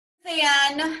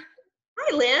Ruthann.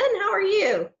 Hi, Lynn. How are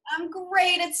you? I'm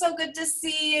great. It's so good to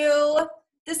see you.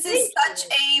 This is Thank such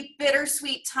you. a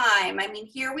bittersweet time. I mean,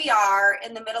 here we are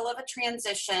in the middle of a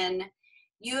transition.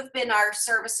 You have been our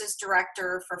services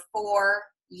director for 4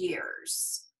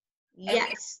 years. And we're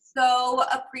Yes. so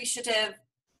appreciative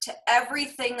to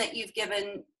everything that you've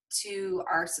given to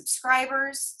our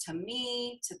subscribers, to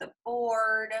me, to the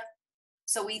board.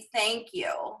 So we thank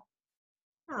you.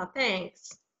 Oh,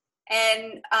 thanks.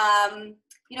 And,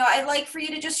 I'd like for you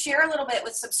to just share a little bit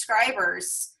with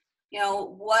subscribers,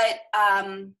 what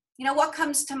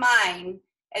comes to mind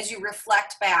as you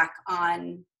reflect back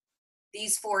on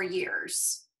these 4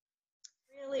 years.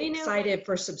 Really excited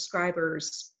for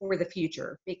subscribers for the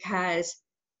future because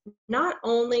not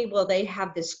only will they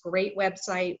have this great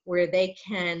website where they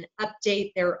can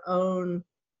update their own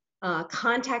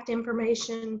contact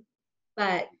information,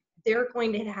 but they're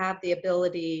going to have the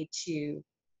ability to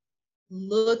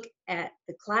look at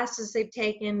the classes they've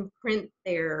taken, print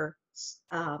their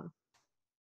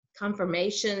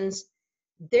confirmations.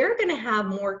 They're going to have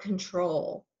more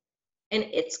control, and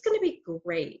it's going to be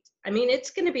great. I mean,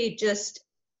 it's going to be just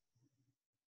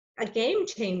a game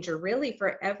changer really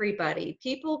for everybody.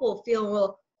 People will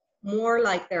feel more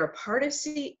like they're a part of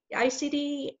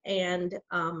ICD, and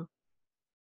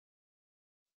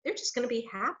they're just going to be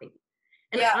happy.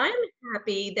 And Yeah. I'm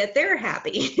happy that they're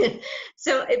happy.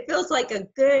 So it feels like a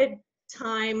good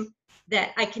time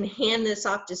that I can hand this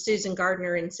off to Susan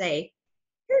Gardner and say,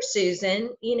 here, Susan,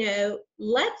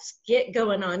 let's get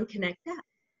going on Connect Up.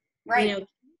 Right.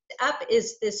 Connect Up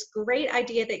is this great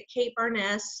idea that Kate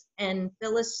Barnes and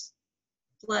Phyllis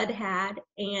Flood had,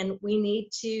 and we need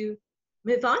to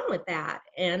move on with that.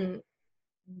 And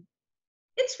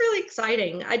it's really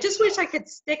exciting. I just wish I could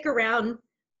stick around,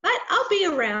 but I'll be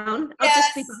around. I'll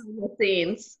just be behind the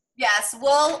scenes. Yes,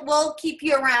 we'll keep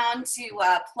you around to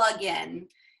plug in.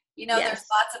 Yes. There's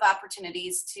lots of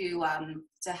opportunities to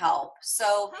help.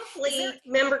 So hopefully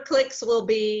member clicks will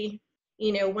be,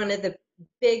 one of the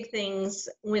big things.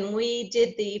 When we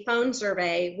did the phone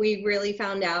survey, we really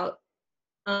found out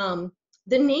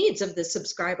the needs of the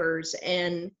subscribers.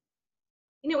 And,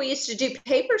 we used to do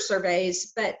paper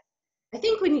surveys, but I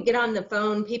think when you get on the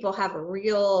phone, people have a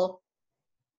real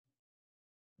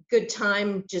good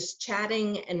time just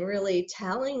chatting and really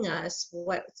telling us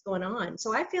what's going on.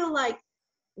 So I feel like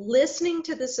listening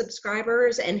to the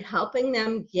subscribers and helping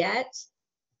them get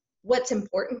what's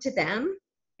important to them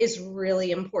is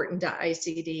really important to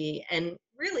ICD, and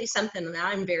really something that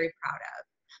I'm very proud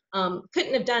of.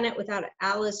 Couldn't have done it without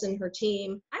Alice and her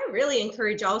team. I really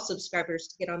encourage all subscribers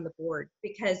to get on the board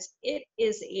because it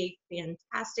is a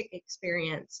fantastic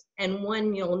experience and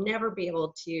one you'll never be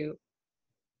able to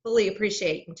fully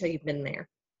appreciate until you've been there.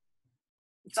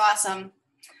 It's awesome.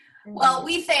 Well,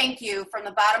 we thank you from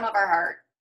the bottom of our heart.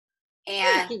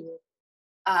 And thank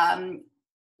you.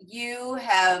 You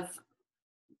have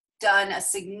done a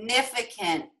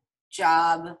significant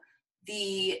job.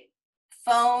 The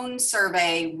phone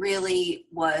survey really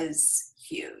was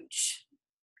huge.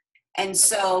 And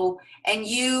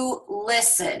you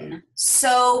listen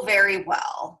so very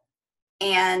well.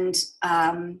 And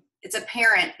it's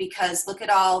apparent because look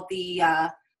at all the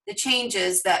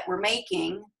changes that we're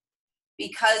making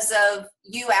because of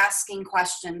you asking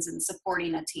questions and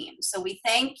supporting a team. So we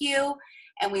thank you,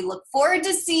 and we look forward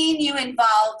to seeing you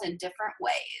involved in different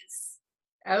ways.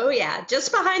 Oh yeah,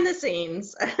 just behind the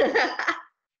scenes.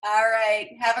 All right.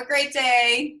 Have a great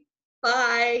day.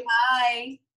 Bye.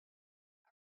 Bye.